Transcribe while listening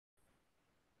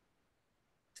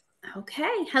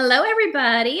Okay. Hello,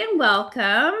 everybody, and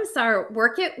welcome. It's our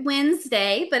Work It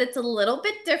Wednesday, but it's a little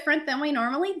bit different than we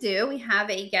normally do. We have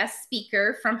a guest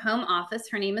speaker from home office.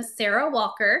 Her name is Sara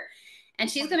Walker, and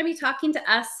she's going to be talking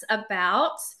to us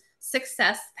about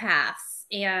success paths.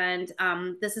 And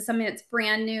this is something that's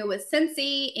brand new with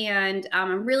Cincy, and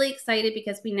I'm really excited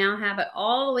because we now have it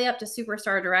all the way up to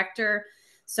Superstar Director.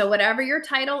 So whatever your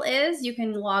title is, you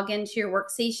can log into your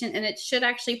workstation, and it should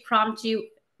actually prompt you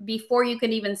before you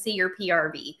can even see your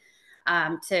PRV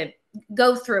to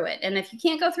go through it. And if you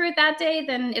can't go through it that day,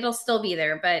 then it'll still be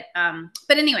there. But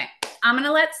anyway, I'm going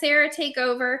to let Sara take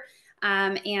over.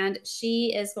 And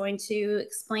she is going to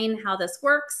explain how this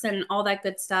works and all that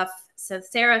good stuff. So,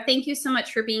 Sara, thank you so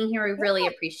much for being here. We really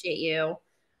appreciate you.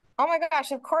 Oh my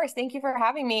gosh, of course. Thank you for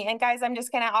having me. And guys, I'm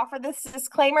just going to offer this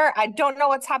disclaimer. I don't know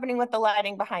what's happening with the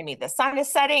lighting behind me. The sun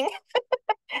is setting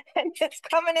and it's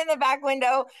coming in the back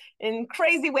window in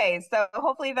crazy ways. So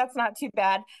hopefully that's not too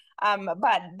bad.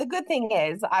 But the good thing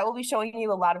is I will be showing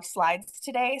you a lot of slides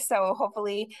today. So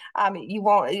hopefully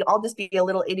I'll just be a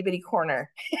little itty bitty corner.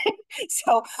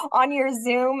 So on your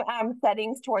Zoom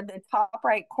settings toward the top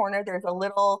right corner, there's a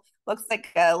little, looks like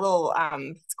a little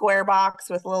square box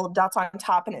with little dots on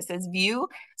top, and it says view.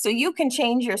 So you can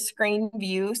change your screen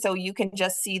view so you can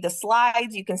just see the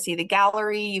slides, you can see the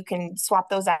gallery, you can swap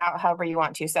those out however you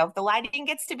want to. So if the lighting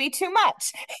gets to be too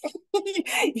much,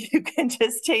 you can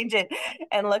just change it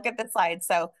and look at the slides.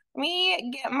 So let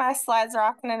me get my slides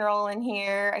rocking and rolling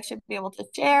here. I should be able to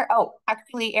share. Oh,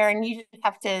 actually, Erin, you just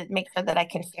have to make sure that I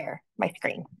can share my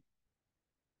screen.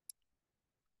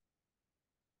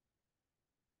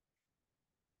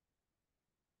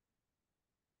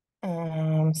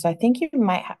 So I think you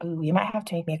might have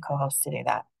to make me a co-host to do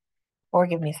that, or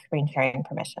give me screen sharing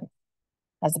permission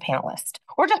as a panelist,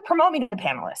 or just promote me to a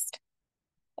panelist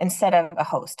instead of a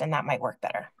host, and that might work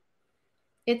better.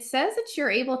 It says that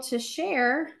you're able to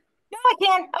share. No, I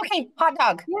can. Okay, hot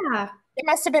dog. Yeah. There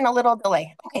must have been a little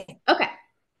delay. Okay. Okay.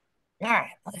 All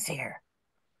right, let's see here.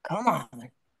 Come on.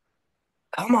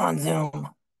 Come on, Zoom.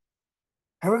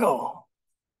 Here we go.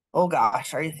 Oh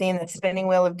gosh, are you seeing the spinning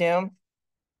wheel of doom?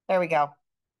 There we go.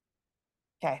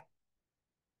 Okay.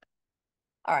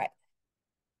 All right.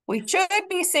 We should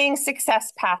be seeing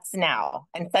success paths now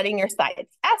and setting your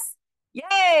sights. Yes.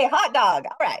 Yay, hot dog.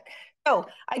 All right. So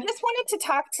I just wanted to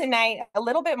talk tonight a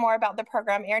little bit more about the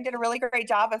program. Erin did a really great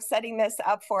job of setting this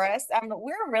up for us.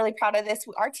 We're really proud of this.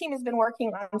 Our team has been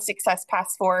working on success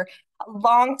paths for a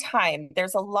long time.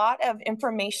 There's a lot of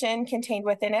information contained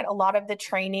within it, a lot of the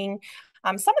training.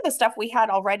 Some of the stuff we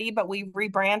had already, but we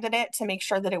rebranded it to make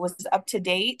sure that it was up to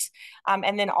date.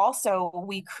 And then also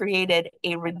we created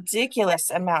a ridiculous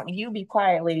amount. You be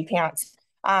quiet, Lady Pants.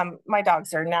 My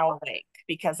dogs are now awake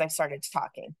because I've started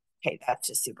talking. Okay, that's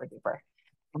just super duper.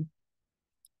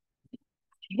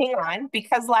 Hang on,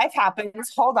 because life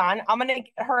happens. Hold on. I'm going to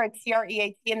get her a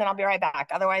TREAT and then I'll be right back.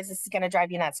 Otherwise, this is going to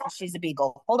drive you nuts. She's a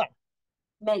beagle. Hold on.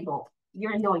 Mabel,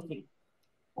 you're annoying me.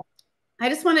 I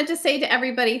just wanted to say to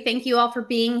everybody, thank you all for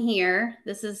being here.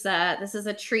 This is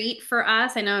a treat for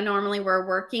us. I know normally we're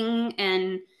working,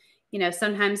 and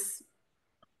sometimes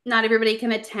not everybody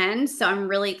can attend. So I'm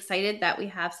really excited that we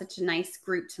have such a nice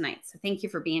group tonight. So thank you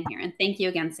for being here, and thank you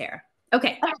again, Sara.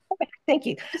 Okay, Thank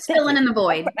you. just Thank filling you. in the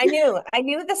void. I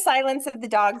knew the silence of the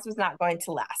dogs was not going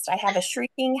to last. I have a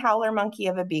shrieking howler monkey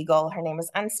of a beagle. Her name is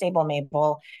Unstable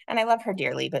Mabel, and I love her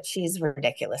dearly, but she's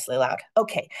ridiculously loud.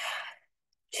 Okay,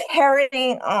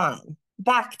 carrying on.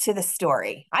 Back to the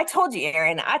story. I told you,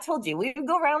 Erin, I told you we would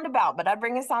go roundabout, but I'd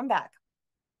bring us on back.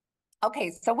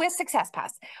 Okay, so with Success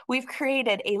Pass, we've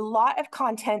created a lot of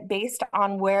content based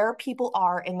on where people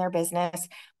are in their business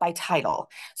by title.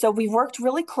 So we've worked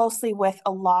really closely with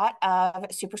a lot of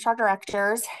superstar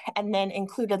directors and then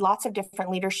included lots of different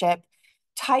leadership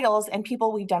titles and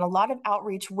people. We've done a lot of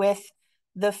outreach with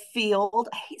the field.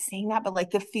 I hate saying that, but like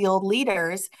the field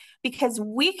leaders, because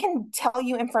we can tell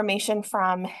you information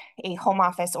from a home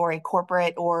office or a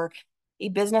corporate or a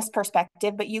business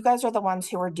perspective, but you guys are the ones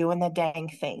who are doing the dang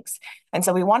things. And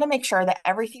so we want to make sure that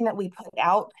everything that we put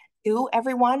out to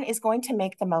everyone is going to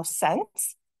make the most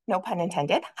sense, no pun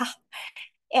intended.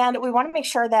 And we want to make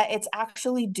sure that it's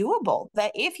actually doable,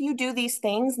 that if you do these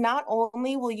things, not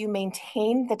only will you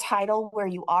maintain the title where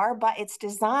you are, but it's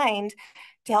designed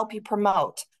to help you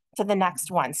promote to the next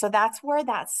one. So that's where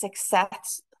that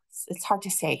success, it's hard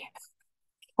to say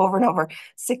over and over,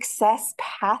 success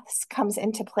paths comes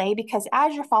into play, because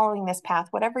as you're following this path,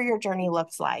 whatever your journey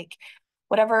looks like,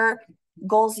 whatever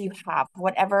goals you have,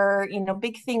 whatever,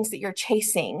 big things that you're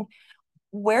chasing,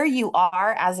 where you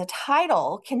are as a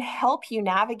title can help you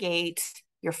navigate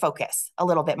your focus a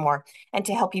little bit more and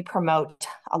to help you promote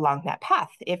along that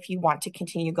path if you want to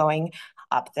continue going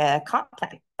up the comp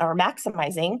plan or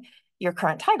maximizing your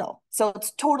current title. So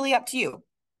it's totally up to you.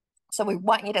 So we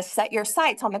want you to set your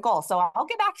sights on the goal. So I'll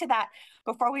get back to that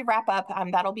before we wrap up.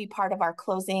 That'll be part of our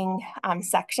closing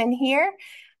section here.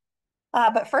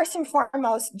 But first and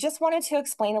foremost, just wanted to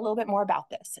explain a little bit more about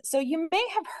this. So you may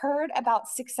have heard about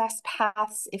success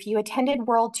paths if you attended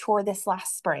World Tour this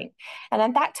last spring. And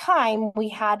at that time, we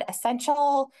had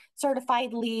Essential,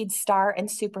 Certified Lead, Star, and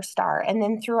Superstar. And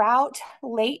then throughout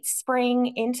late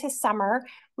spring into summer,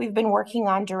 we've been working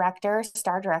on Director,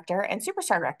 Star Director, and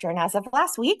Superstar Director. And as of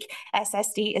last week,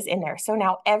 SSD is in there. So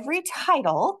now every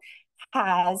title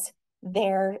has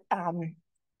their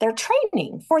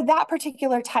training for that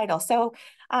particular title. So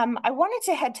I wanted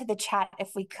to head to the chat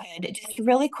if we could, just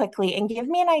really quickly, and give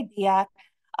me an idea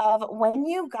of when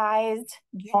you guys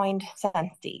joined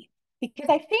Sensi. Because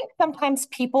I think sometimes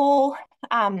people,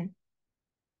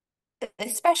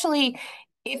 especially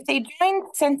if they joined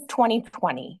since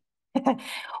 2020,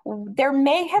 there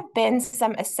may have been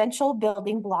some essential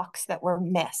building blocks that were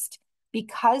missed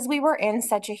because we were in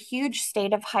such a huge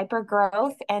state of hyper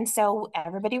growth. And so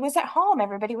everybody was at home,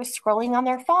 everybody was scrolling on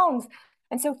their phones.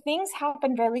 And so things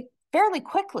happened fairly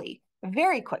quickly,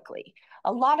 very quickly.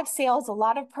 A lot of sales, a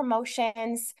lot of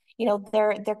promotions.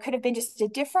 There could have been just a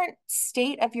different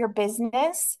state of your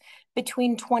business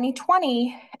between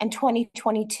 2020 and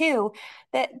 2022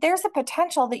 that there's a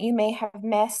potential that you may have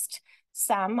missed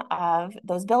some of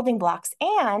those building blocks.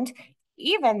 And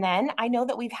even then, I know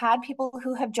that we've had people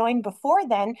who have joined before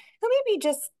then who maybe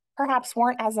just perhaps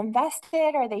weren't as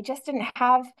invested, or they just didn't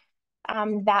have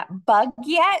that bug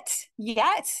yet.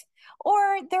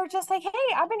 Or they're just like,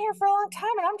 hey, I've been here for a long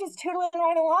time and I'm just tootling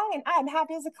right along and I'm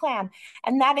happy as a clam.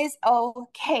 And that is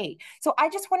okay. So I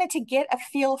just wanted to get a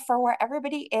feel for where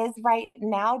everybody is right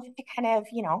now, just to kind of,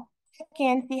 check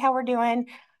in, see how we're doing.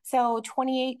 So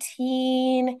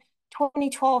 2018,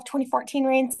 2012, 2014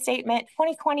 reinstatement,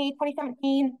 2020,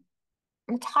 2017,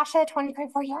 Natasha,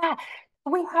 2024. Yeah,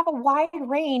 we have a wide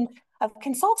range of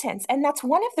consultants. And that's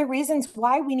one of the reasons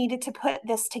why we needed to put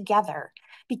this together,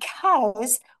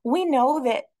 because we know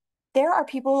that there are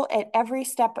people at every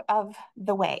step of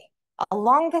the way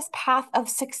along this path of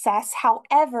success.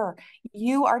 However,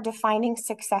 you are defining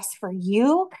success for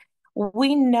you.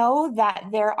 We know that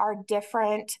there are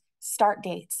different start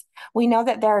dates. We know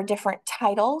that there are different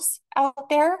titles out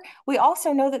there. We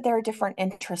also know that there are different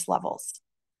interest levels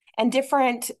and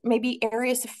different maybe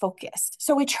areas of focus.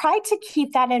 So we tried to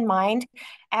keep that in mind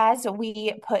as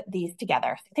we put these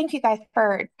together. Thank you guys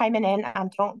for chiming in.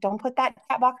 Don't put that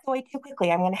chat box away too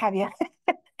quickly. I'm going to have you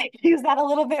use that a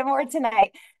little bit more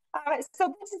tonight.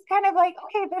 So this is kind of like,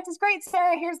 okay, this is great,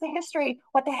 Sarah. Here's the history.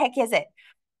 What the heck is it?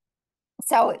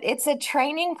 So it's a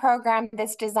training program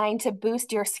that's designed to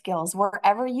boost your skills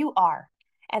wherever you are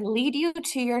and lead you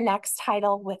to your next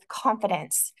title with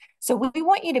confidence. So we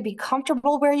want you to be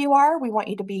comfortable where you are. We want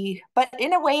you to be, but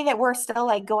in a way that we're still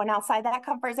like going outside that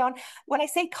comfort zone. When I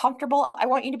say comfortable, I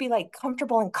want you to be like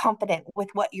comfortable and confident with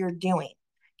what you're doing.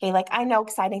 Okay, like I know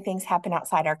exciting things happen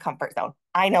outside our comfort zone.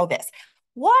 I know this.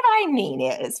 What I mean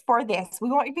is for this,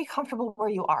 we want you to be comfortable where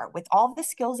you are with all the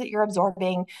skills that you're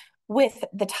absorbing, with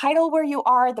the title where you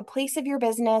are, the place of your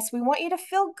business. We want you to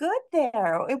feel good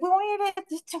there. We want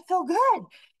you to feel good.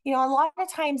 A lot of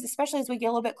times, especially as we get a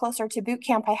little bit closer to boot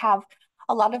camp, I have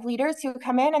a lot of leaders who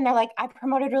come in and they're like, I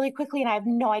promoted really quickly and I have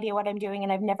no idea what I'm doing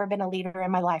and I've never been a leader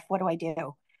in my life. What do I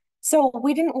do? So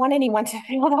we didn't want anyone to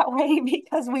feel that way,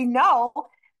 because we know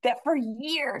that for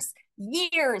years,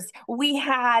 we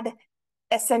had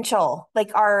essential, like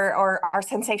our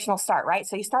sensational start, right?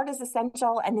 So you start as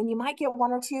essential and then you might get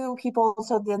one or two people.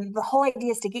 So then the whole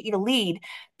idea is to get you to lead,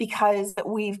 because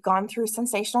we've gone through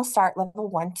sensational start level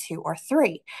 1, 2, or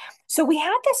 3. So we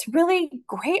had this really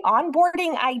great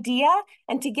onboarding idea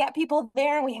and to get people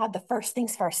there. And we had the first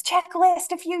things first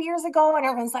checklist a few years ago. And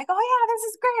everyone's like, oh yeah, this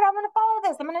is great. I'm going to follow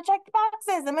this. I'm going to check the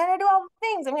boxes. I'm going to do all the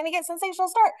things. I'm going to get sensational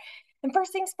start. And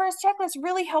first things first checklist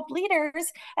really helped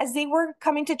leaders as they were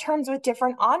coming to terms with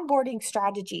different onboarding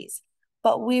strategies.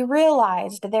 But we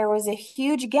realized there was a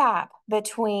huge gap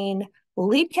between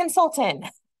lead consultant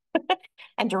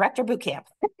and director bootcamp.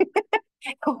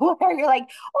 Where you're like,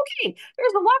 okay,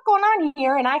 there's a lot going on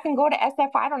here, and I can go to SF.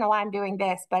 I don't know why I'm doing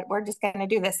this, but we're just going to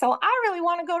do this. So I really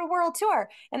want to go to World Tour,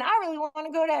 and I really want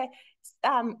to go to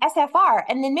SFR,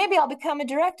 and then maybe I'll become a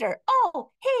director.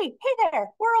 Oh, hey there,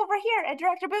 we're over here at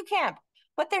Director Bootcamp.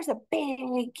 But there's a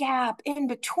big gap in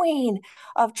between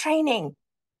of training.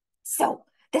 So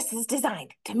this is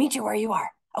designed to meet you where you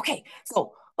are. Okay,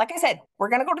 so like I said, we're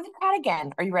going to go to the chat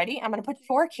again. Are you ready? I'm going to put you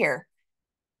to work here.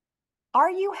 Are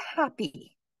you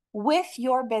happy with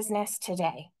your business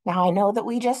today? Now, I know that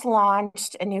we just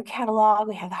launched a new catalog.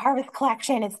 We have the Harvest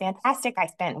Collection. It's fantastic. I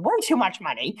spent way too much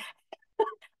money.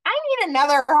 I need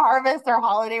another harvest or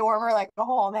holiday warmer like a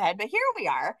hole in the head, but here we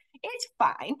are. It's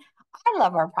fine. I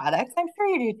love our products. I'm sure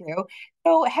you do too.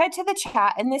 So head to the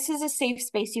chat, and this is a safe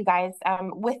space, you guys.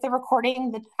 With the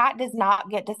recording, the chat does not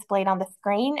get displayed on the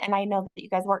screen, and I know that you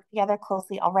guys work together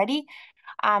closely already.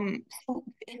 So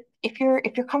if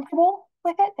you're comfortable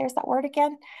with it, there's that word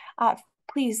again. Uh,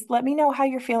 Please let me know how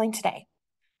you're feeling today.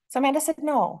 So Amanda said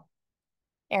no.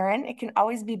 Erin, it can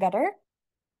always be better.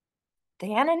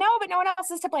 Diana, no, but no one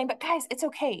else is to blame. But guys, it's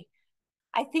okay.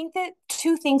 I think that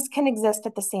two things can exist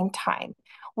at the same time.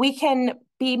 We can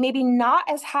be maybe not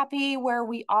as happy where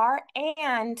we are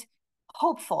and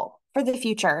hopeful for the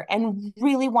future and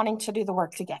really wanting to do the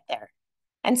work to get there.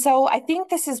 And so I think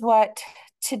this is what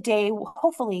today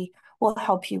hopefully will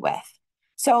help you with.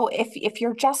 So if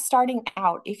you're just starting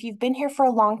out, if you've been here for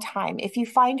a long time, if you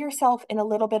find yourself in a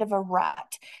little bit of a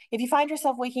rut, if you find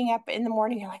yourself waking up in the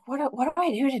morning, you're like, what do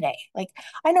I do today? Like,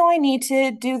 I know I need to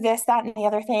do this, that, and the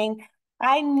other thing.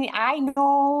 I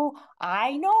know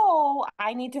I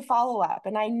need to follow up,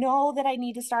 and I know that I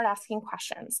need to start asking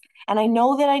questions, and I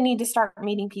know that I need to start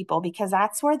meeting people because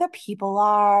that's where the people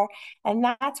are, and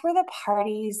that's where the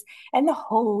parties and the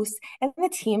hosts and the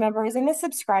team members and the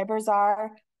subscribers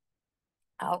are,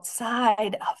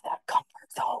 outside of that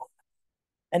comfort zone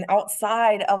and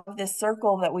outside of this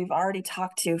circle that we've already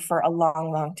talked to for a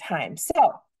long, long time.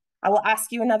 So I will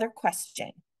ask you another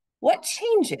question. What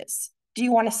changes do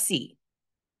you want to see?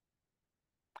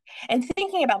 And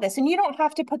thinking about this, and you don't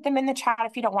have to put them in the chat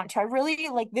if you don't want to. I really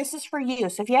like this is for you.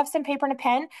 So if you have some paper and a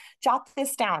pen, jot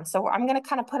this down. So I'm going to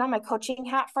kind of put on my coaching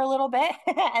hat for a little bit.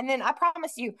 And then I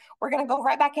promise you, we're going to go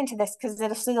right back into this because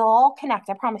it'll all connect.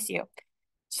 I promise you.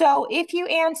 So if you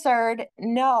answered,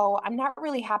 no, I'm not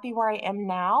really happy where I am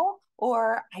now,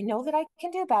 or I know that I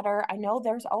can do better. I know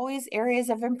there's always areas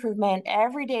of improvement.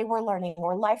 Every day we're learning.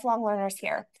 We're lifelong learners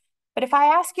here. But if I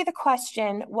ask you the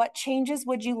question, what changes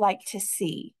would you like to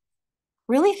see?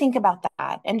 Really think about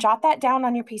that and jot that down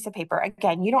on your piece of paper.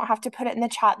 Again, you don't have to put it in the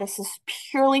chat. This is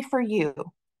purely for you.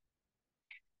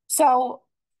 So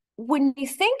when you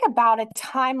think about a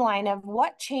timeline of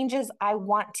what changes I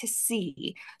want to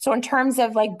see, so in terms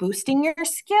of like boosting your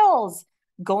skills,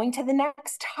 going to the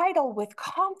next title with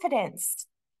confidence,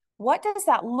 what does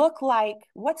that look like?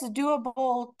 What's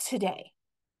doable today?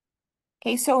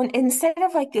 Okay, so instead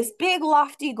of like this big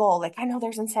lofty goal, like I know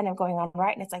there's incentive going on,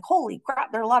 right? And it's like, holy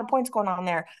crap, there are a lot of points going on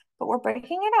there, but we're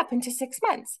breaking it up into 6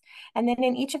 months. And then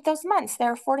in each of those months,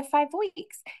 there are 4 to 5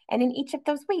 weeks. And in each of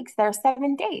those weeks, there are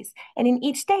 7 days. And in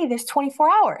each day, there's 24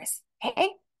 hours. Okay,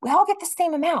 we all get the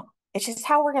same amount. It's just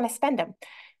how we're going to spend them.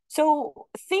 So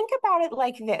think about it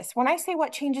like this. When I say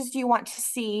what changes do you want to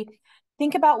see,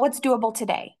 think about what's doable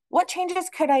today. What changes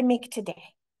could I make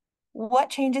today? What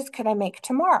changes could I make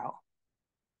tomorrow?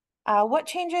 What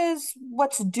changes?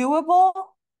 What's doable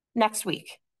next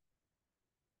week?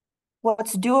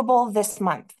 What's doable this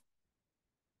month?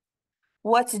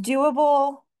 What's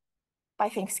doable by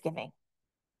Thanksgiving?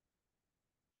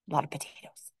 A lot of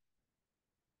potatoes.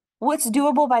 What's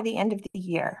doable by the end of the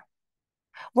year?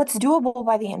 What's doable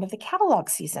by the end of the catalog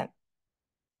season?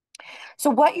 So,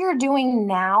 what you're doing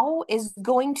now is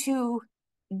going to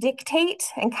dictate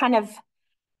and kind of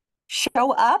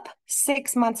show up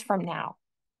 6 months from now.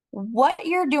 What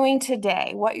you're doing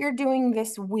today, what you're doing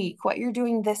this week, what you're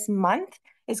doing this month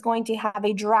is going to have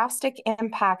a drastic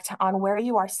impact on where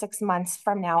you are 6 months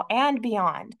from now and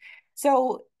beyond.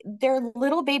 So they're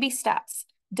little baby steps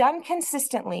done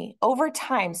consistently over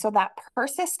time so that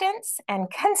persistence and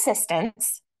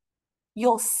consistence,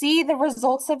 you'll see the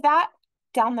results of that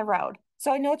down the road.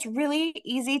 So I know it's really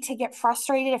easy to get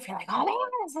frustrated if you're like, oh man,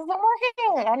 this isn't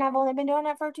working. And I've only been doing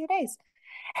it for 2 days.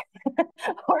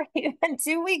 Or even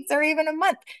 2 weeks or even a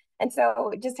month. And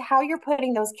so just how you're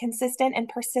putting those consistent and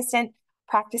persistent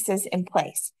practices in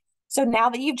place. So now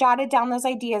that you've jotted down those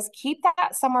ideas, keep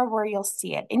that somewhere where you'll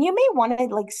see it. And you may want to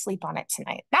like sleep on it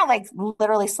tonight. Not like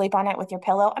literally sleep on it with your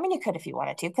pillow. I mean, you could if you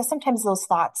wanted to, because sometimes those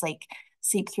thoughts like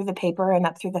seep through the paper and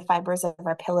up through the fibers of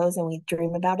our pillows and we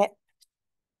dream about it.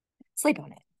 Sleep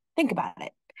on it. Think about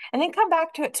it. And then come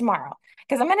back to it tomorrow.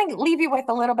 Because I'm going to leave you with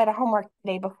a little bit of homework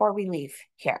today before we leave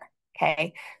here.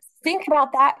 Okay. Think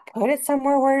about that. Put it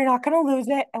somewhere where you're not going to lose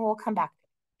it. And we'll come back.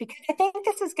 Because I think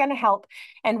this is going to help.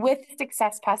 And with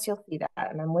Success Pass, you'll see that.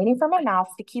 And I'm waiting for my mouse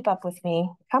to keep up with me.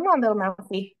 Come on, little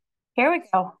mousey. Here we go.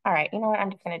 All right. You know what?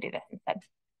 I'm just going to do this instead.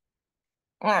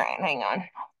 All right. Hang on.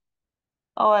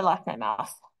 Oh, I lost my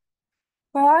mouse.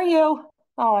 Where are you?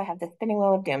 Oh, I have the spinning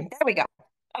wheel of doom. There we go.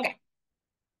 Okay.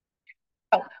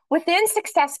 Within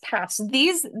success paths,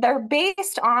 they're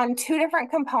based on two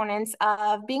different components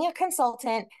of being a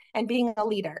consultant and being a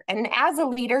leader. And as a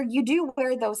leader, you do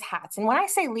wear those hats. And when I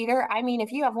say leader, I mean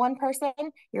if you have one person,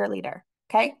 you're a leader.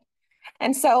 Okay.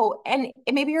 And so, and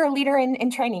maybe you're a leader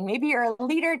in training, maybe you're a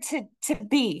leader to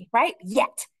be, right?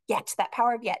 Yet, that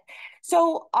power of yet.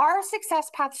 So our success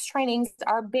paths trainings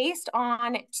are based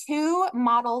on two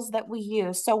models that we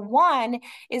use. So one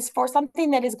is for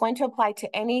something that is going to apply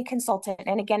to any consultant.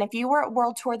 And again, if you were at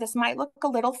World Tour, this might look a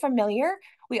little familiar.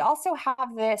 We also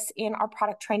have this in our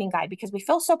product training guide because we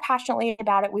feel so passionately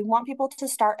about it. We want people to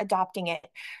start adopting it.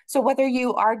 So whether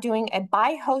you are doing a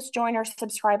buy, host, join, or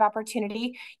subscribe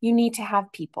opportunity, you need to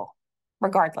have people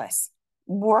regardless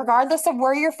of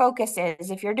where your focus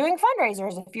is. If you're doing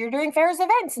fundraisers, if you're doing fairs,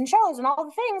 events, and shows, and all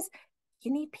the things,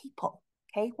 you need people.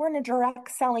 Okay. We're in a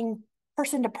direct selling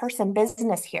person to person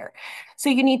business here. So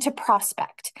you need to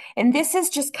prospect. And this is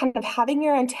just kind of having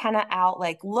your antenna out,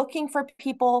 like looking for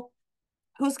people.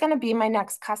 Who's going to be my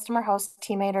next customer, host,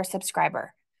 teammate, or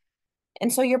subscriber?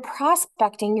 And so you're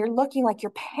prospecting, you're looking like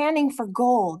you're panning for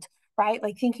gold, right?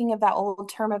 Like thinking of that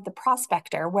old term of the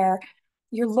prospector, where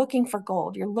you're looking for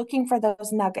gold, you're looking for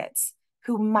those nuggets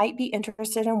who might be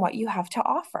interested in what you have to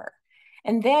offer.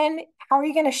 And then how are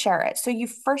you going to share it? So you're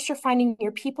finding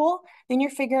your people, then you're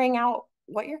figuring out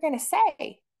what you're going to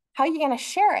say, how are you going to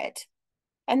share it?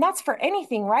 And that's for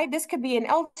anything, right? This could be an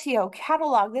LTO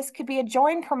catalog. This could be a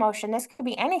join promotion. This could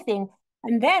be anything.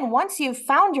 And then once you've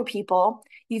found your people,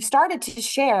 you've started to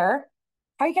share,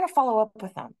 how are you going to follow up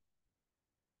with them?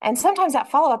 And sometimes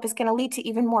that follow up is going to lead to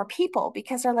even more people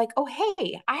because they're like, oh,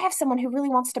 hey, I have someone who really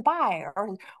wants to buy.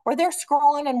 Or they're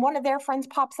scrolling and one of their friends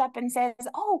pops up and says,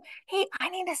 oh, hey, I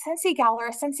need a Scentsy gal or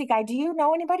a Scentsy guy. Do you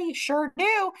know anybody? Sure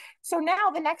do. So now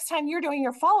the next time you're doing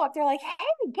your follow up, they're like,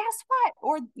 hey, guess what?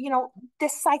 Or,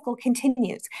 this cycle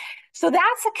continues. So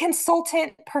that's a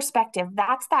consultant perspective.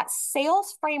 That's that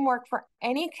sales framework for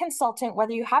any consultant,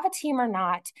 whether you have a team or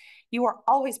not. You are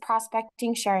always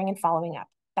prospecting, sharing, and following up.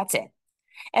 That's it.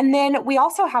 And then we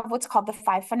also have what's called the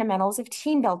 5 fundamentals of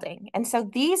team building. And so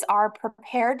these are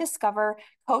prepare, discover,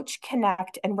 coach,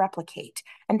 connect, and replicate.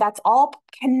 And that's all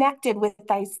connected with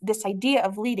this idea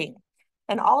of leading.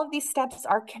 And all of these steps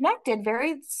are connected,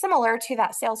 very similar to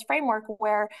that sales framework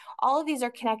where all of these are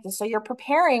connected. So you're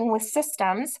preparing with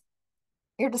systems.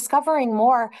 You're discovering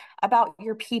more about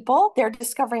your people. They're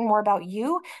discovering more about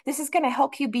you. This is going to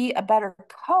help you be a better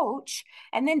coach.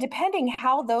 And then depending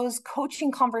how those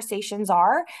coaching conversations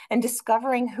are and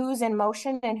discovering who's in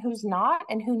motion and who's not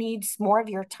and who needs more of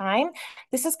your time,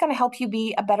 this is going to help you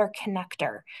be a better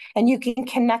connector. And you can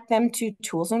connect them to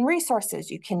tools and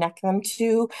resources. You connect them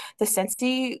to the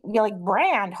Scentsy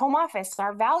brand, home office,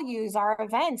 our values, our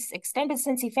events, extended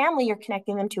Scentsy family. You're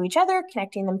connecting them to each other,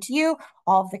 connecting them to you,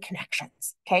 all of the connections.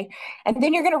 Okay. And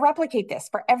then you're going to replicate this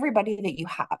for everybody that you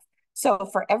have. So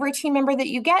for every team member that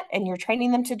you get and you're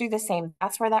training them to do the same,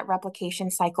 that's where that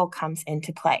replication cycle comes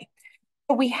into play.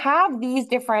 So we have these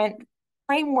different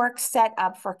frameworks set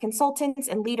up for consultants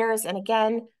and leaders. And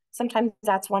again, sometimes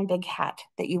that's one big hat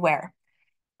that you wear.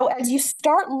 So as you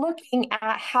start looking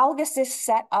at how this is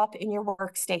set up in your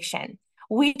workstation,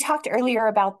 we talked earlier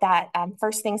about that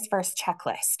first things first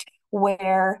checklist,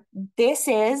 where this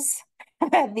is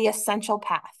the essential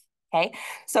path. Okay.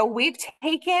 So we've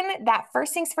taken that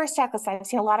first things first checklist. I've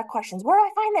seen a lot of questions. Where do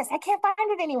I find this? I can't find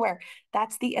it anywhere.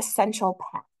 That's the essential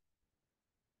path.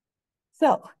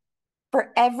 So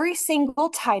for every single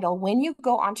title, when you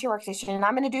go onto your workstation,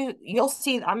 and you'll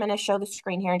see, I'm going to show the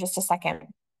screen here in just a second,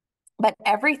 but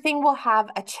everything will have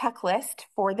a checklist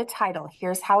for the title.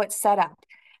 Here's how it's set up.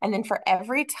 And then for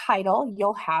every title,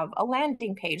 you'll have a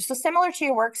landing page. So similar to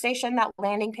your workstation, that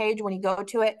landing page, when you go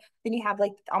to it, then you have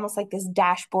almost like this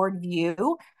dashboard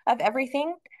view of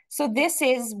everything. So this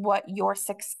is what your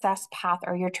success path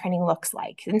or your training looks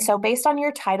like. And so based on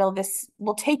your title, this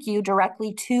will take you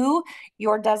directly to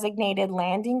your designated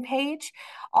landing page.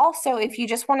 Also, if you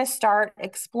just want to start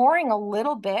exploring a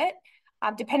little bit,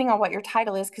 depending on what your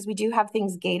title is, because we do have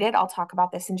things gated. I'll talk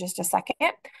about this in just a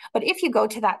second. But if you go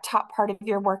to that top part of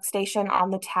your workstation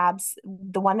on the tabs,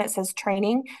 the one that says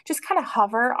training, just kind of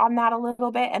hover on that a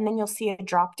little bit, and then you'll see a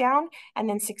drop down, and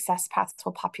then success paths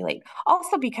will populate.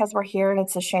 Also, because we're here and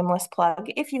it's a shameless plug,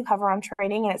 if you hover on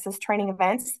training and it says training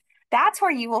events, that's where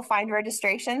you will find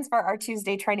registrations for our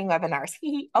Tuesday training webinars.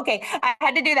 Okay, I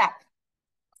had to do that.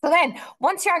 So then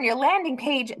once you're on your landing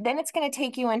page, then it's going to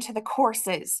take you into the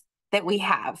courses that we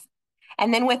have.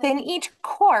 And then within each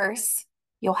course,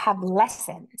 you'll have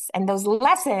lessons. And those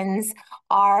lessons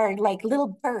are like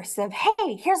little bursts of,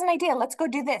 hey, here's an idea, let's go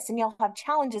do this. And you'll have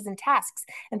challenges and tasks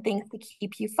and things to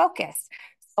keep you focused.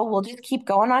 So we'll just keep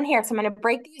going on here. So I'm going to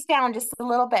break these down just a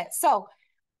little bit. So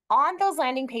on those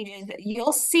landing pages,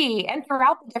 you'll see, and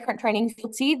throughout the different trainings,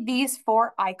 you'll see these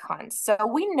four icons. So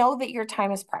we know that your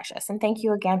time is precious. And thank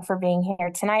you again for being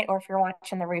here tonight, or if you're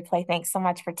watching the replay, thanks so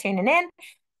much for tuning in.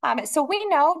 So we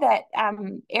know that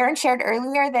Aaron shared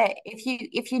earlier that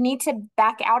if you need to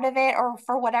back out of it, or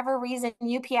for whatever reason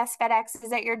UPS FedEx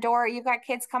is at your door, you've got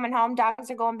kids coming home, dogs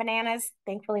are going bananas.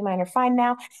 Thankfully mine are fine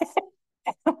now.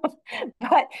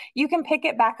 But you can pick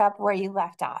it back up where you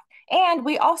left off. And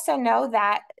we also know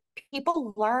that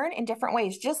people learn in different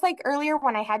ways. Just like earlier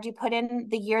when I had you put in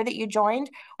the year that you joined,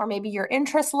 or maybe your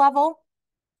interest level,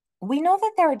 we know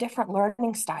that there are different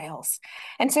learning styles.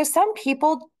 And so some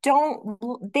people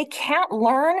they can't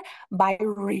learn by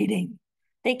reading.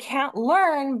 They can't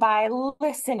learn by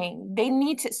listening. They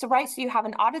need to, so right, so you have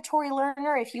an auditory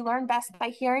learner if you learn best by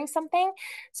hearing something.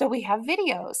 So we have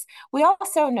videos. We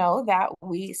also know that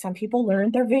some people learn,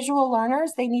 they're visual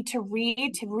learners. They need to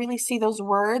read to really see those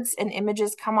words and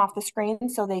images come off the screen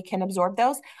so they can absorb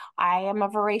those. I am a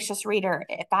voracious reader.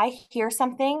 If I hear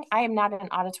something, I am not an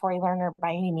auditory learner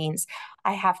by any means.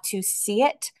 I have to see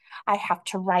it, I have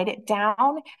to write it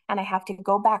down, and I have to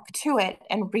go back to it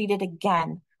and read it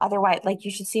again. Otherwise, like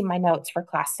you should see my notes for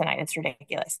class tonight. It's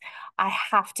ridiculous. I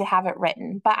have to have it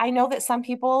written. But I know that some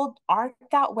people aren't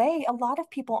that way. A lot of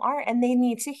people aren't, and they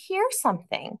need to hear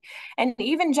something. And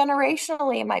even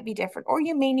generationally, it might be different, or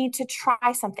you may need to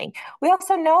try something. We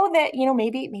also know that,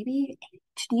 maybe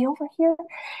ADHD over here,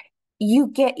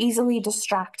 you get easily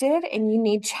distracted and you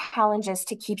need challenges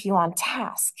to keep you on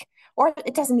task. Or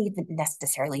it doesn't even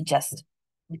necessarily just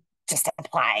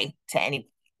apply to any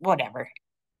whatever.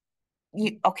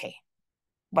 Okay,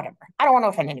 whatever. I don't want to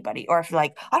offend anybody. Or if you're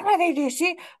like, I don't have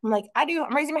ADHD, I'm like, I do,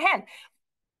 I'm raising my hand.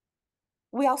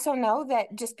 We also know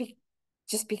that just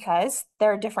because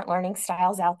there are different learning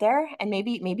styles out there, and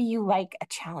maybe you like a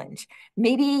challenge,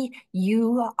 maybe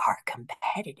you are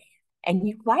competitive and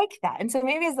you like that. And so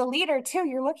maybe as a leader too,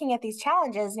 you're looking at these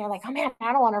challenges and you're like, oh man,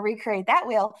 I don't want to recreate that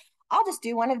wheel. I'll just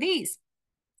do one of these.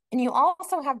 And you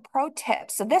also have pro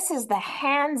tips. So this is the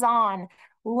hands-on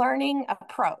learning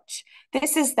approach.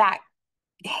 This is that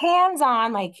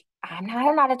hands-on, like I'm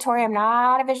not an auditory, I'm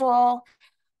not a visual,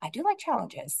 I do like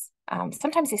challenges.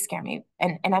 Sometimes they scare me,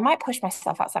 and I might push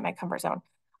myself outside my comfort zone.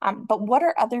 But what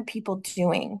are other people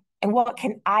doing? And what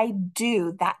can I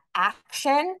do, that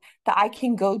action that I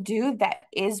can go do that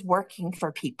is working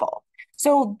for people?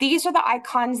 So these are the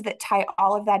icons that tie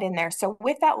all of that in there. So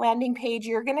with that landing page,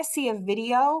 you're going to see a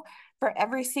video for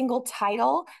every single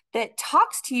title that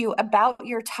talks to you about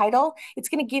your title. It's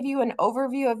going to give you an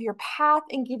overview of your path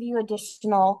and give you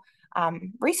additional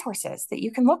resources that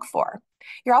you can look for.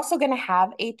 You're also going to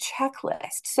have a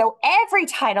checklist. So every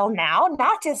title now,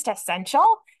 not just essential,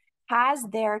 has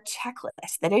their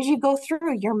checklist that as you go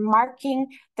through, you're marking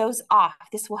those off.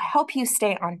 This will help you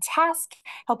stay on task,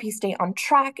 help you stay on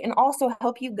track, and also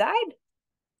help you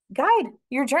guide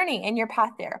your journey and your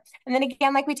path there. And then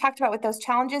again, like we talked about with those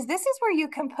challenges, this is where you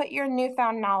can put your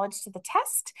newfound knowledge to the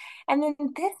test. And then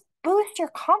this boosts your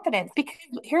confidence, because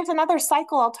here's another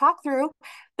cycle I'll talk through,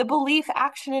 the belief,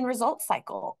 action, and result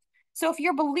cycle. So if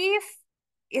your belief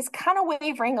is kind of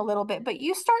wavering a little bit, but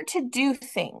you start to do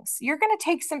things, you're going to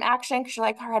take some action because you're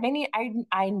like, all right,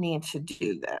 I need to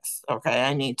do this. Okay,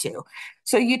 I need to.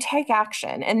 So you take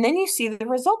action and then you see the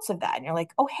results of that. And you're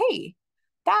like, oh, hey,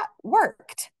 that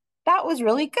worked. That was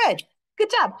really good.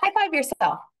 Good job. High five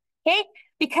yourself. Okay.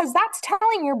 Because that's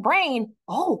telling your brain,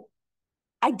 oh,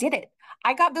 I did it.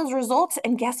 I got those results.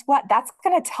 And guess what? That's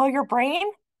going to tell your brain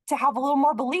to have a little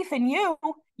more belief in you.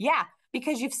 Yeah.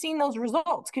 Because you've seen those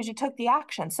results, because you took the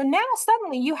action. So now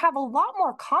suddenly you have a lot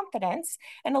more confidence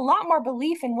and a lot more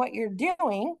belief in what you're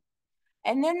doing.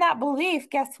 And then that belief,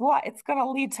 guess what? It's going to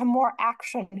lead to more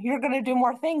action. You're going to do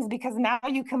more things because now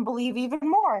you can believe even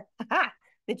more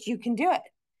that you can do it.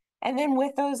 And then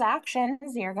with those actions,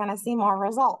 you're going to see more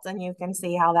results, and you can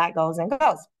see how that goes and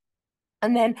goes.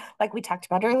 And then, like we talked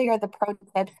about earlier, the pro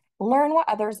tips, learn what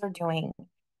others are doing.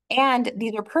 And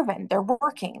these are proven, they're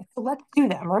working. So let's do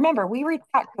them. Remember, we reached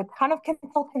out to a ton of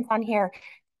consultants on here,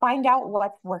 find out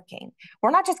what's working.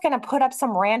 We're not just going to put up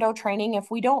some rando training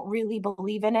if we don't really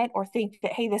believe in it or think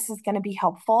that, hey, this is going to be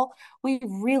helpful. We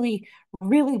really,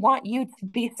 really want you to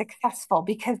be successful,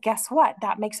 because guess what?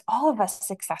 That makes all of us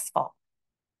successful.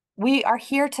 We are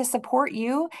here to support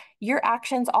you. Your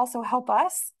actions also help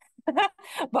us.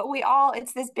 But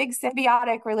it's this big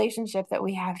symbiotic relationship that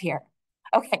we have here.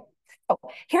 Okay, so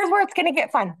here's where it's going to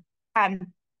get fun. I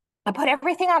put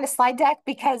everything on a slide deck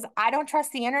because I don't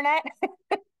trust the internet.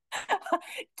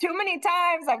 Too many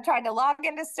times I've tried to log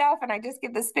into stuff and I just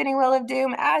get the spinning wheel of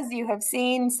doom, as you have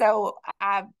seen. So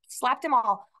I've slapped them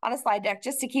all on a slide deck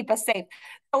just to keep us safe.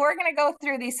 So we're going to go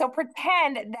through these. So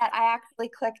pretend that I actually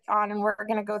clicked on and we're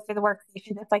going to go through the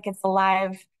workstation just like it's a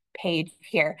live page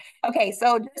here. Okay,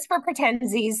 so just for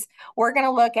pretendsies, we're going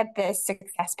to look at this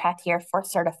success path here for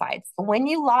certified. So when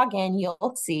you log in,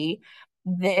 you'll see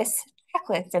this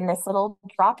checklist in this little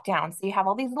drop down. So you have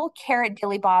all these little carrot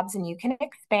dilly bobs and you can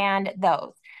expand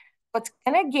those. What's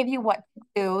going to give you what to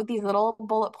do, these little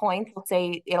bullet points will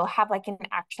say, it'll have like an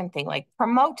action thing like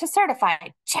promote to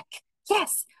certified. Check.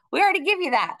 Yes, we already give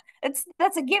you that.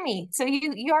 That's a gimme. So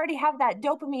you already have that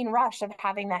dopamine rush of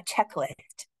having that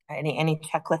checklist. Any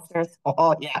checklisters?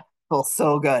 Oh yeah, feels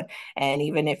so good. And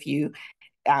even if you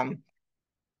um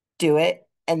do it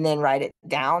and then write it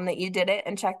down that you did it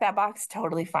and check that box,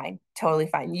 totally fine. Totally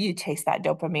fine. You taste that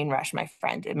dopamine rush, my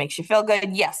friend. It makes you feel good.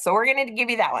 Yes. So we're going to give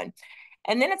you that one.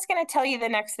 And then it's going to tell you the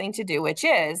next thing to do, which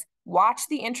is watch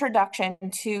the introduction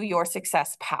to your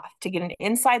success path to get an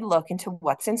inside look into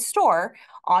what's in store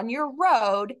on your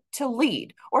road to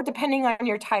lead, or depending on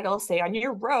your title, say on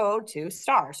your road to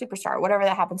star, superstar, whatever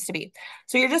that happens to be.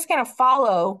 So you're just going to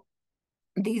follow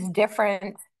these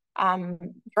different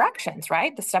directions,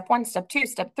 right? The step one, step two,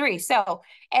 step three. So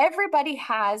everybody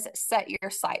has set your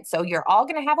sights. So you're all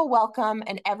going to have a welcome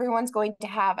and everyone's going to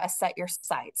have a set your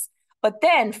sights. But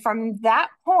then from that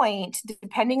point,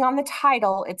 depending on the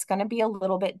title, it's going to be a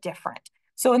little bit different.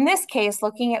 So in this case,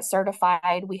 looking at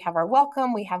certified, we have our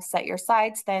welcome, we have set your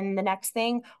sights. Then the next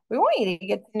thing, we want you to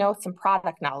get to know some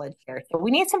product knowledge here. So we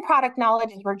need some product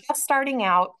knowledge as we're just starting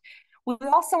out. We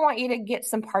also want you to get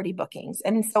some party bookings.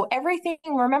 And so everything,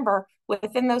 remember,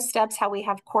 within those steps, how we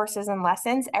have courses and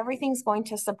lessons, everything's going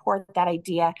to support that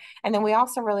idea. And then we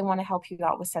also really want to help you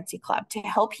out with Scentsy Club to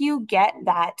help you get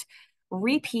that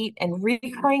repeat and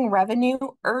recurring revenue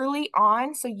early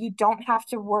on, so you don't have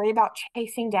to worry about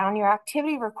chasing down your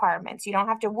activity requirements. You don't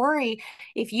have to worry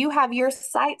if you have your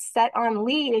site set on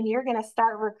lead and you're going to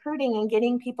start recruiting and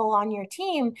getting people on your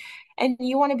team and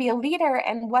you want to be a leader,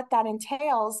 and what that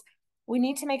entails. We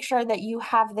need to make sure that you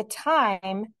have the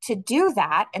time to do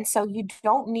that. And so you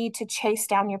don't need to chase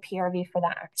down your PRV for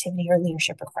that activity or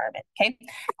leadership requirement. Okay.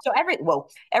 So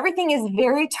everything is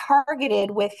very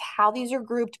targeted with how these are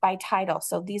grouped by title.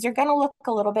 So these are going to look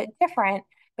a little bit different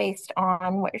based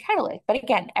on what your title is. But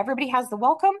again, everybody has the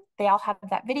welcome. They all have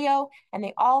that video and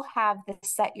they all have the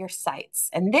set your sights.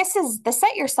 And this is the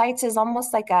set your sights is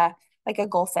almost like a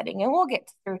goal setting. And we'll get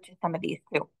through to some of these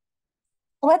too.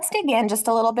 Let's dig in just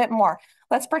a little bit more.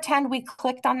 Let's pretend we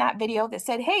clicked on that video that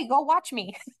said, hey, go watch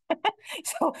me.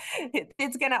 So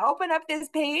it's going to open up this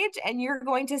page and you're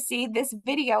going to see this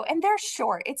video, and they're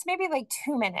short. It's maybe like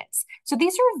 2 minutes. So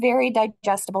these are very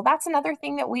digestible. That's another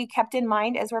thing that we kept in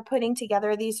mind as we're putting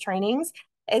together these trainings,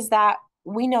 is that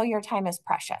we know your time is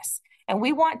precious. And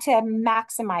we want to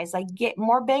maximize, like get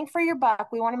more bang for your buck.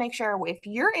 We want to make sure if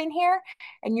you're in here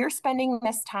and you're spending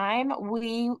this time,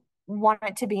 we want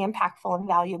it to be impactful and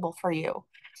valuable for you.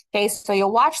 Okay, so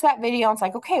you'll watch that video and it's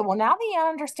like, okay, well, now that you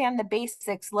understand the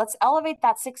basics, let's elevate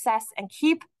that success and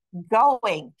keep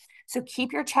going. So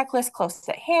keep your checklist close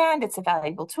at hand. It's a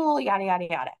valuable tool, yada, yada,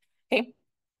 yada. Okay,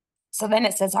 so then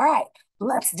it says, all right,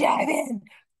 let's dive in.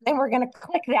 Then we're going to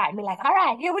click that and be like, all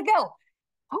right, here we go.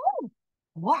 Oh,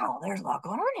 wow, there's a lot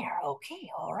going on here. Okay,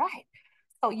 all right.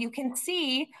 So you can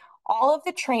see all of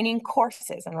the training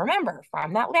courses. And remember,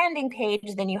 from that landing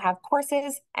page, then you have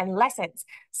courses and lessons.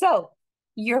 So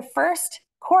your first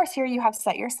course here, you have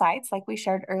set your sights, like we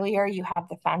shared earlier. You have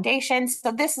the foundations.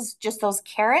 So this is just those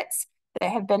carrots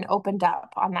that have been opened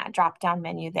up on that drop-down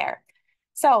menu there.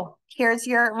 So here's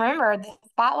remember, the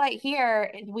spotlight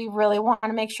here is we really want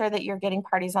to make sure that you're getting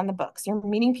parties on the books. You're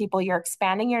meeting people, you're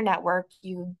expanding your network,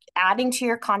 you adding to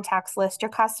your contacts list,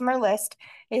 your customer list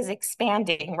is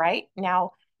expanding, right?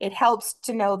 Now, it helps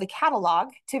to know the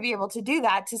catalog to be able to do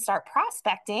that, to start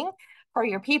prospecting for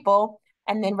your people.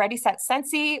 And then Ready, Set,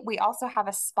 Scentsy, we also have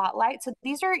a spotlight. So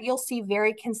these are, you'll see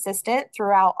very consistent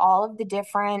throughout all of the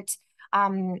different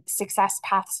success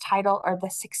paths title, or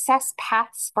the success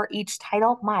paths for each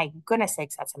title. My goodness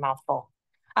sakes, that's a mouthful.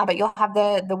 But you'll have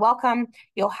the welcome,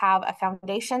 you'll have a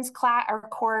foundations class or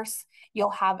course, you'll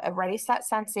have a Ready, Set,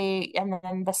 Scentsy, and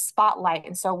then the spotlight.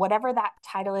 And so whatever that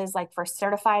title is, like for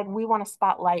certified, we want to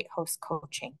spotlight host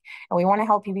coaching, and we want to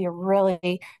help you be a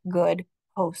really good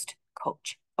host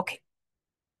coach. Okay.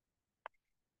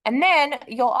 And then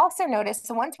you'll also notice,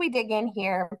 so once we dig in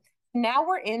here, now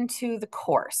we're into the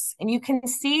course, and you can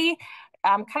see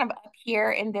kind of up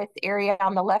here in this area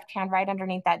on the left hand, right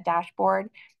underneath that dashboard,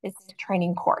 is the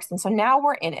training course. And so now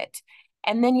we're in it.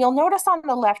 And then you'll notice on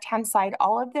the left-hand side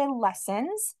all of the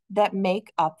lessons that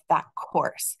make up that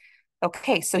course.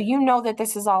 Okay, so you know that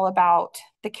this is all about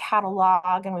the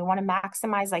catalog and we want to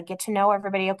maximize, like get to know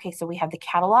everybody. Okay, so we have the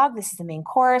catalog. This is the main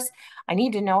course. I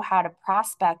need to know how to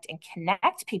prospect and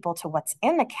connect people to what's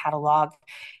in the catalog.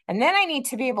 And then I need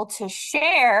to be able to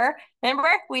share. Remember,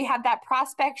 we have that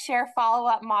prospect, share,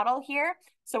 follow-up model here.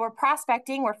 So we're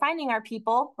prospecting, we're finding our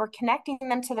people, we're connecting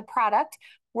them to the product,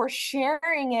 we're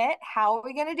sharing it. How are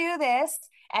we going to do this?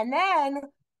 And then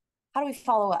how do we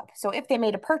follow up? So if they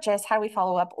made a purchase, how do we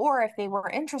follow up? Or if they were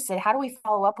interested, how do we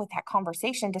follow up with that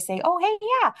conversation to say, oh, hey,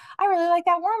 yeah, I really like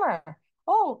that warmer.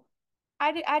 Oh,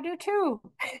 I do too.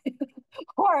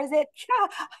 Or is it, yeah,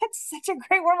 it's such a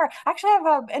great warmer. Actually, I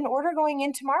have an order going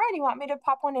in tomorrow. Do you want me to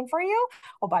pop one in for you?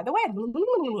 Oh, by the way,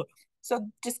 so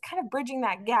just kind of bridging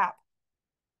that gap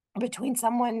between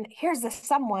someone, here's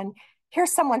someone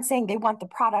saying they want the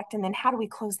product, and then how do we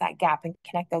close that gap and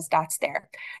connect those dots there?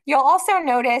 You'll also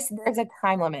notice there's a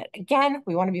time limit. Again,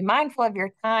 we want to be mindful of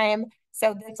your time.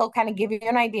 So this will kind of give you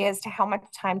an idea as to how much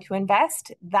time to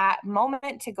invest that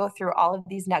moment to go through all of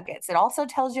these nuggets. It also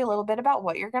tells you a little bit about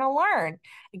what you're going to learn.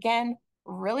 Again,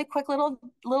 really quick little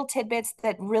tidbits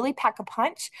that really pack a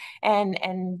punch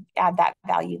and add that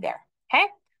value there. Okay.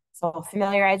 So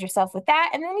familiarize yourself with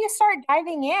that. And then you start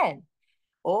diving in.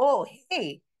 Oh,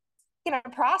 hey,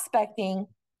 prospecting,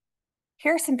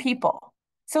 here's some people.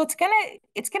 So it's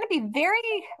gonna be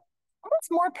very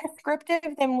almost more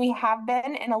prescriptive than we have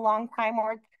been in a long time.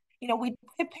 Or, we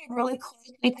tiptoed really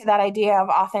closely to that idea of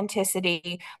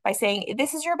authenticity by saying,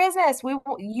 this is your business.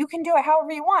 You can do it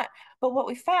however you want. But what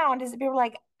we found is that people were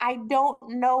like, I don't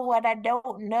know what I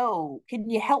don't know. Can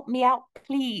you help me out,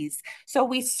 please? So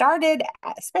we started,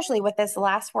 especially with this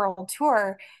last world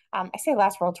tour. I say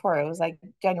last world tour, it was like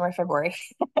January, February.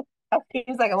 It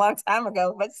was like a long time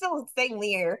ago, but still the same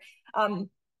year.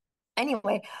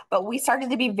 Anyway, but we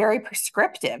started to be very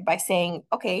prescriptive by saying,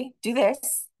 okay, do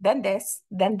this, then this,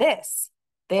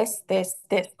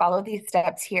 follow these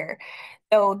steps here.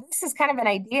 So this is kind of an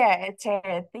idea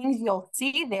to things you'll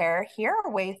see there. Here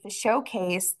are ways to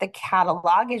showcase the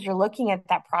catalog as you're looking at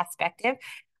that prospective.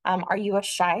 Are you a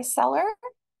shy seller?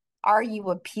 Are you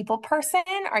a people person?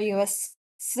 Are you a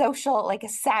social, like a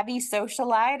savvy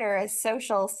socialite or a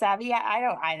social savvy?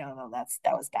 I don't know.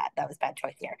 That was bad. That was bad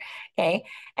choice here. Okay.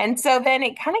 And so then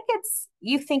it kind of gets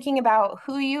you thinking about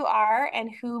who you are and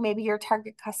who maybe your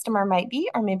target customer might be,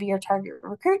 or maybe your target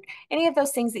recruit, any of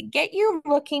those things that get you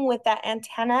looking with that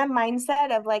antenna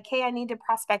mindset of like, hey, I need to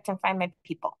prospect and find my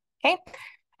people. Okay.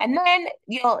 And then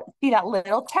you'll see that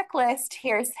little checklist.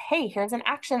 Here's an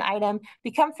action item.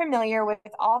 Become familiar with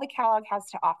all the catalog has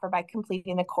to offer by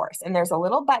completing the course. And there's a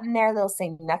little button there that'll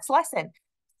say next lesson.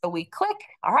 So we click,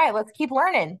 all right, let's keep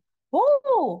learning.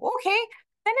 Oh, okay.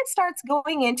 Then it starts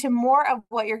going into more of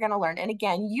what you're going to learn. And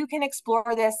again, you can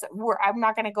explore this. I'm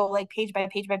not going to go like page by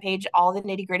page by page, all the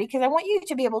nitty gritty, because I want you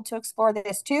to be able to explore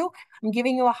this too. I'm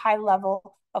giving you a high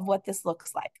level of what this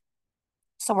looks like.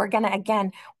 So we're going to,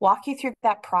 again, walk you through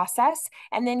that process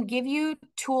and then give you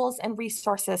tools and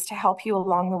resources to help you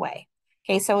along the way.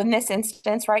 Okay, so in this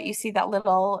instance, right, you see that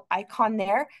little icon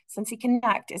there. Sensi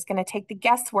Connect is going to take the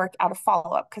guesswork out of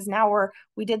follow-up because now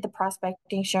we did the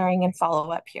prospecting, sharing, and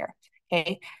follow-up here.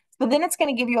 Okay, so then it's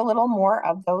going to give you a little more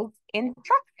of those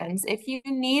instructions. If you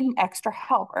need extra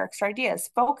help or extra ideas,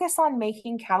 focus on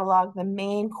making catalog the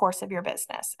main course of your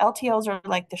business. LTOs are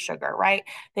like the sugar, right?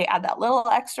 They add that little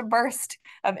extra burst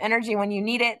of energy when you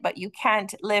need it, but you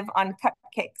can't live on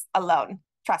cupcakes alone.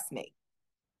 Trust me.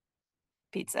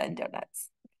 Pizza and donuts.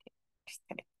 Just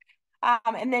kidding.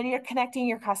 And then you're connecting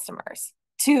your customers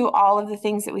to all of the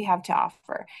things that we have to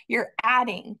offer. You're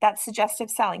adding that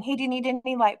suggestive selling. Hey, do you need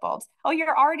any light bulbs? Oh,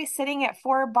 you're already sitting at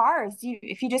 4 bars.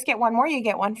 If you just get one more, you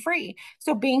get one free.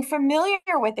 So being familiar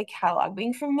with the catalog,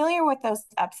 being familiar with those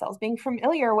upsells, being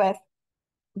familiar with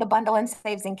the bundle and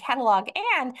saves and catalog,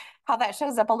 and how that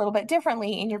shows up a little bit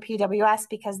differently in your PWS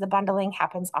because the bundling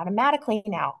happens automatically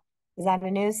now. Is that a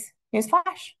news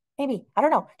flash? Maybe, I don't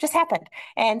know, just happened.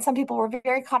 And some people were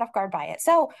very caught off guard by it.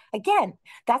 So again,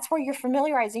 that's where you're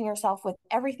familiarizing yourself with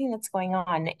everything that's going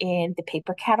on in the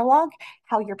paper catalog,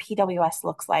 how your PWS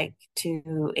looks like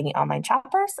to any online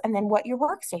shoppers, and then what your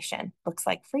workstation looks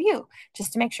like for you,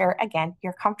 just to make sure, again,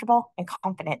 you're comfortable and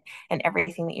confident in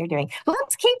everything that you're doing.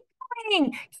 Let's keep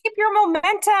keep your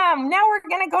momentum. Now we're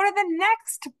going to go to the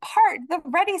next part, the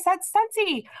Ready, Set,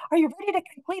 Sensi. Are you ready to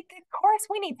complete the course?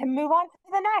 We need to move on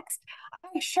to the next.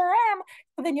 I sure am.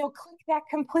 So then you'll click that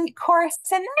complete course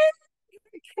and then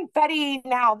confetti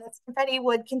now. This confetti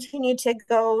would continue to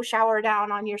go shower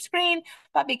down on your screen,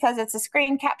 but because it's a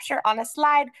screen capture on a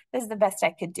slide, this is the best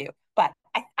I could do. But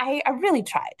I really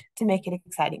tried to make it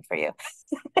exciting for you.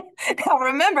 Now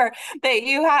remember that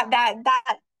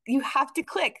you have to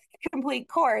click complete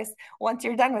course once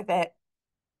you're done with it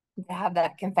to have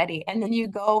that confetti, and then you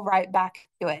go right back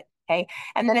to it. Okay.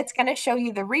 And then it's going to show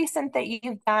you the recent that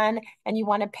you've done, and you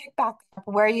want to pick back up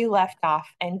where you left off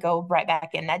and go right back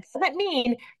in. That doesn't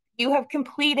mean you have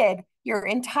completed your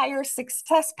entire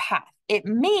success path. It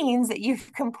means that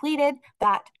you've completed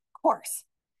that course.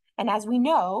 And as we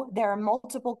know, there are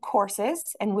multiple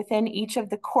courses, and within each of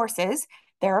the courses,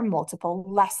 there are multiple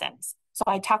lessons. So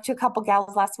I talked to a couple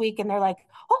gals last week, and they're like,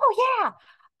 "Oh yeah,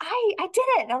 I did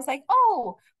it." And I was like,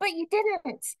 "Oh, but you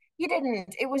didn't. You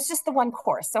didn't. It was just the one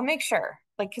course. So make sure,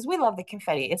 like, because we love the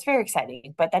confetti. It's very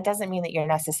exciting, but that doesn't mean that you're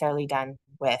necessarily done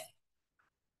with,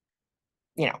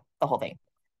 the whole thing."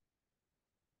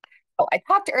 Oh, I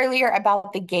talked earlier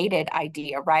about the gated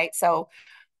idea, right? So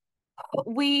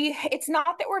it's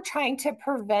not that we're trying to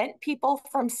prevent people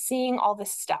from seeing all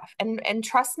this stuff. And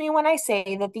trust me when I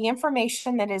say that the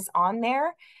information that is on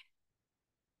there,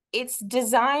 it's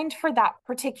designed for that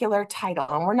particular title.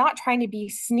 And we're not trying to be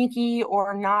sneaky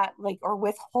or not like or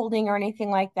withholding or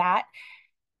anything like that.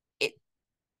 It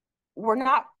We're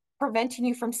not preventing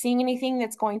you from seeing anything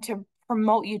that's going to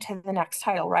promote you to the next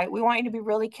title, right? We want you to be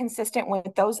really consistent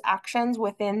with those actions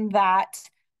within that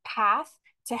path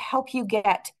to help you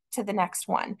get to the next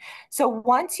one. So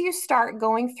once you start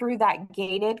going through that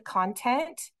gated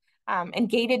content, and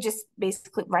gated just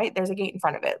basically, right, there's a gate in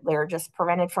front of it. They're just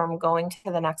prevented from going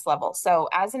to the next level. So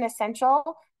as an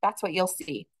essential, that's what you'll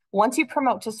see. Once you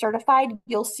promote to certified,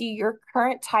 you'll see your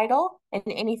current title and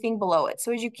anything below it.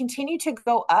 So as you continue to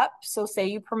go up, so say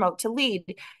you promote to lead,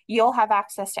 you'll have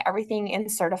access to everything in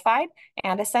certified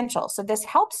and essential. So this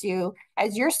helps you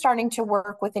as you're starting to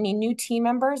work with any new team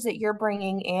members that you're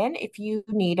bringing in, if you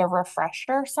need a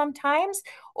refresher sometimes,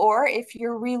 or if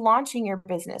you're relaunching your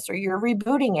business or you're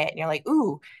rebooting it and you're like,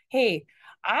 ooh, hey,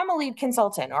 I'm a lead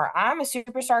consultant or I'm a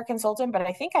superstar consultant, but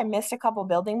I think I missed a couple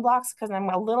building blocks because I'm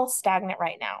a little stagnant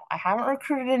right now. I haven't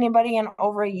recruited anybody in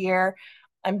over a year.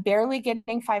 I'm barely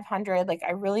getting 500. Like,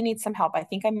 I really need some help. I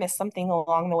think I missed something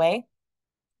along the way.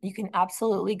 You can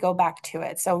absolutely go back to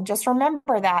it. So just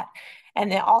remember that.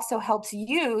 And it also helps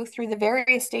you through the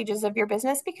various stages of your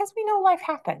business because we know life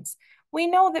happens. We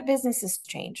know that businesses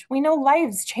change. We know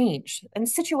lives change and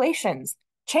situations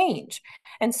change.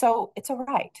 And so it's all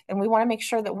right. And we want to make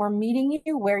sure that we're meeting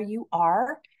you where you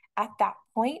are at that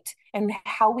point and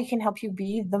how we can help you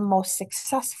be the most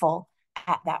successful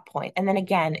at that point. And then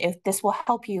again, if this will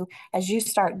help you as you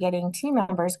start getting team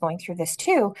members going through this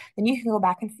too, then you can go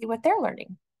back and see what they're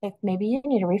learning. If maybe you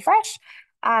need a refresh,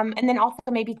 and then also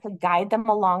maybe to guide them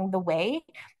along the way.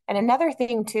 And another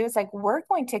thing too is like we're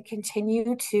going to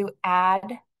continue to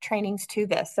add trainings to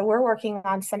this. So we're working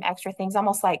on some extra things,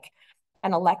 almost like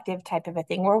an elective type of a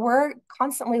thing, where we're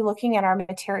constantly looking at our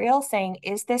material saying,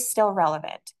 is this still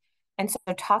relevant? And so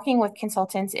talking with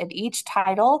consultants at each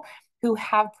title who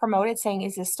have promoted saying,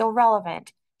 is this still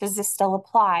relevant? Does this still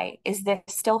apply? Is this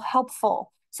still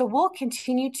helpful? So we'll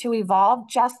continue to evolve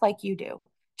just like you do,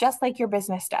 just like your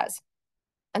business does.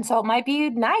 And so it might be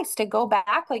nice to go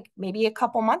back like maybe a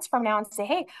couple months from now and say,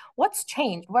 hey, what's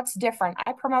changed? What's different?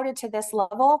 I promoted to this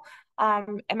level.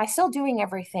 Am I still doing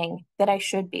everything that I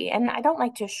should be? And I don't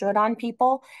like to should on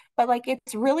people, but like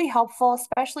it's really helpful,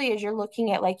 especially as you're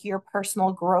looking at like your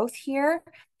personal growth here.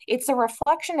 It's a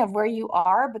reflection of where you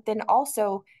are, but then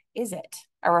also, is it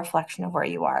a reflection of where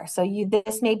you are? So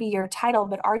this may be your title,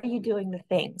 but are you doing the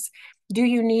things? Do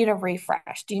you need a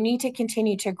refresh? Do you need to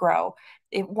continue to grow?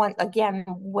 Again,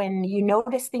 when you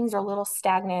notice things are a little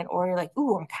stagnant or you're like,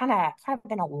 ooh, I'm kind of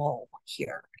in a lull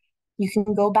here, you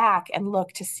can go back and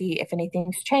look to see if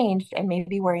anything's changed and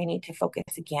maybe where you need to focus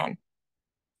again.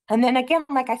 And then again,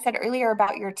 like I said earlier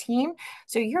about your team,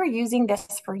 so you're using this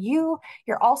for you.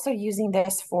 You're also using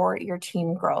this for your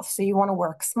team growth. So you want to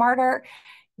work smarter,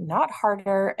 not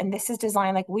harder. And this is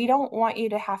designed like we don't want you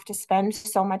to have to spend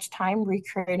so much time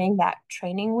recreating that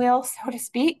training wheel, so to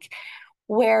speak,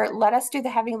 where let us do the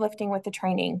heavy lifting with the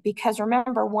training. Because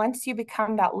remember, once you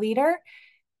become that leader,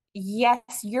 yes,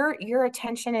 your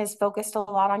attention is focused a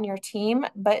lot on your team,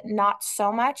 but not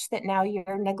so much that now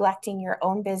you're neglecting your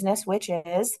own business, which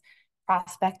is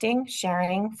prospecting,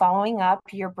 sharing, following up.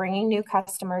 You're bringing new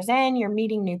customers in, you're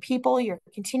meeting new people, you're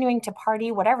continuing to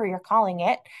party, whatever you're calling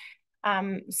it,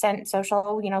 send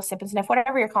social, sip and sniff,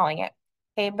 whatever you're calling it.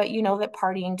 Okay, but you know that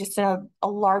partying, just in a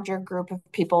larger group of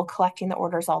people collecting the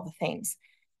orders, all the things.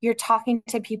 you're talking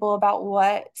to people about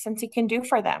what Cincy can do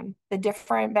for them, the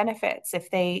different benefits. If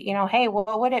they, hey,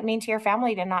 what would it mean to your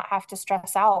family to not have to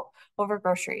stress out over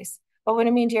groceries? What would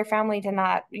it mean to your family to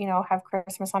not, have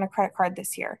Christmas on a credit card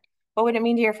this year? What would it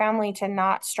mean to your family to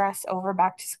not stress over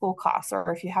back to school costs,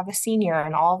 or if you have a senior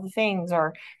and all the things,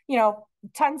 or,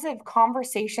 tons of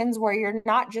conversations where you're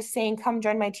not just saying, come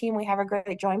join my team, we have a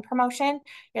great join promotion.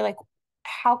 You're like,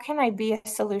 how can I be a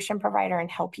solution provider and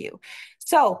help you?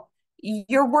 So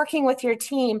you're working with your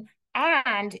team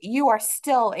and you are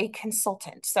still a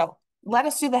consultant. So let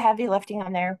us do the heavy lifting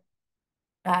on there.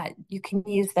 You can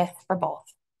use this for both.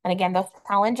 And again, those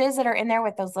challenges that are in there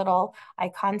with those little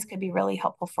icons could be really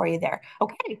helpful for you there.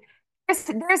 Okay, there's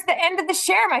the end of the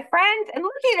share, my friend. And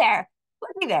looky there,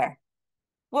 looky there.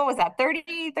 What was that,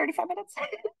 30, 35 minutes?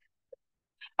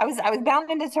 I was bound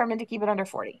and determined to keep it under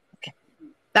 40. Okay.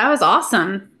 That was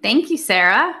awesome. Thank you,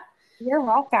 Sarah. You're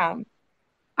welcome.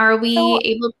 Are we So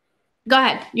able? Go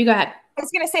ahead. You go ahead. I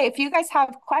was going to say, if you guys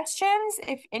have questions,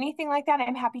 if anything like that,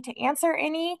 I'm happy to answer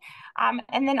any.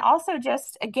 And then also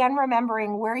just again,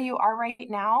 remembering where you are right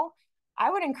now, I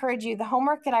would encourage you, the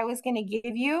homework that I was going to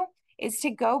give you is to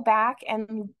go back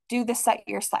and do the set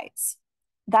your sights.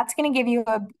 That's going to give you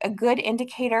a good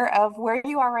indicator of where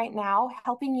you are right now,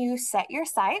 helping you set your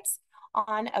sights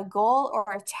on a goal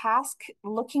or a task,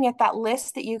 looking at that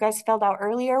list that you guys filled out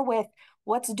earlier with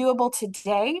what's doable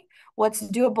today, what's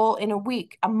doable in a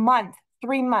week, a month,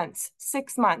 3 months,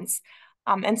 6 months.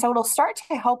 And so it'll start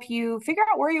to help you figure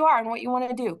out where you are and what you want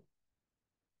to do.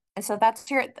 And so that's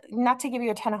not to give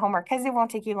you a ton of homework because it won't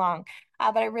take you long,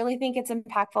 but I really think it's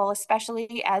impactful,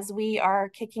 especially as we are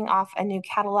kicking off a new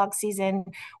catalog season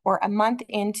or a month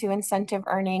into incentive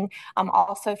earning.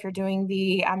 Also, if you're doing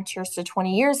the Cheers to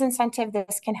 20 Years incentive,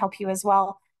 this can help you as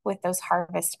well with those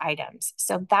harvest items.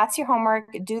 So that's your homework.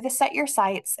 Do the set your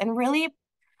sights and really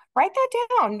write that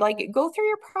down. Like, go through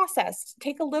your process.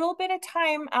 Take a little bit of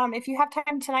time. If you have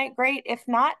time tonight, great. If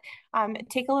not,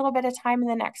 take a little bit of time in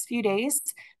the next few days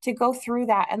to go through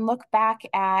that and look back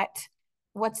at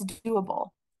what's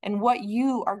doable and what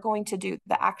you are going to do,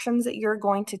 the actions that you're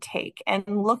going to take, and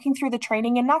looking through the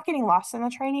training and not getting lost in the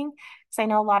training. Because I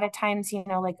know a lot of times,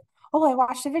 like, oh, I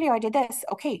watched a video, I did this.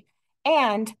 Okay.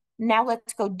 And now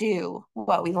let's go do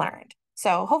what we learned.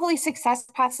 So hopefully Success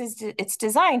Pass it's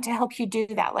designed to help you do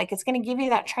that. Like, it's going to give you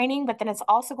that training, but then it's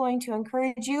also going to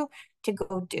encourage you to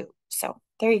go do. So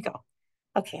there you go.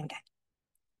 Okay, I'm done.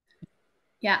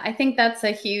 Yeah, I think that's a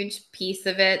huge piece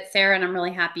of it, Sarah, and I'm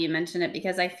really happy you mentioned it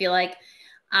because I feel like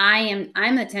I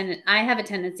have a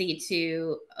tendency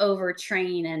to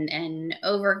overtrain and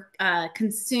over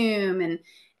consume, and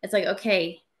it's like,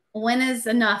 okay, when is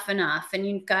enough enough? And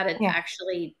you've got to Yeah.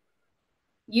 actually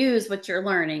use what you're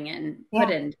learning and put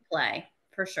Yeah. it into play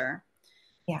for sure.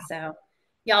 Yeah. So,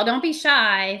 y'all don't be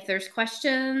shy. If there's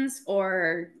questions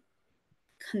or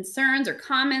concerns or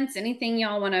comments, anything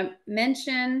y'all want to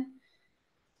mention.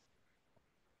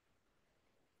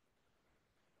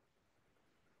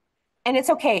 And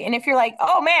it's okay. And if you're like,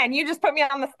 oh man, you just put me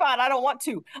on the spot, I don't want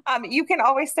to. You can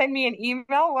always send me an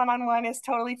email. One-on-one is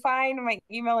totally fine. My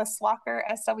email is swalker,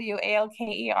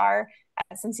 SWALKER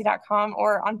at Cincy.com,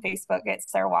 or on Facebook at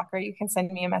Sara Walker. You can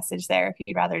send me a message there if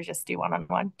you'd rather just do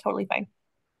one-on-one. Totally fine.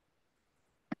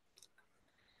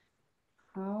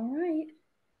 All right.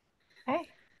 Okay.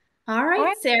 All All right,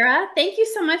 right. Sarah. Thank you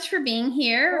so much for being You're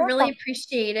here. Really welcome.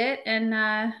 appreciate it.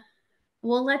 And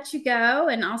we'll let you go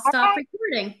and I'll All stop right.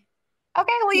 recording.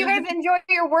 Okay, well, you guys enjoy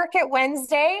your work at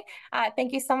Wednesday.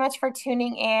 Thank you so much for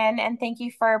tuning in, and thank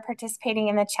you for participating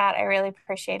in the chat. I really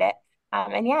appreciate it.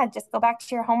 And yeah, just go back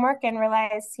to your homework and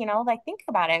realize, like, think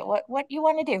about it, what you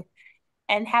want to do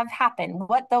and have happen,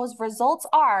 what those results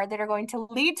are that are going to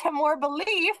lead to more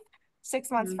belief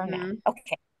 6 months from now. Mm-hmm.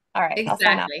 Okay. All right. I'll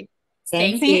sign off. Exactly.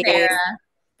 Thanks, Thank you, you Sarah.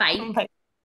 guys. Bye. Bye.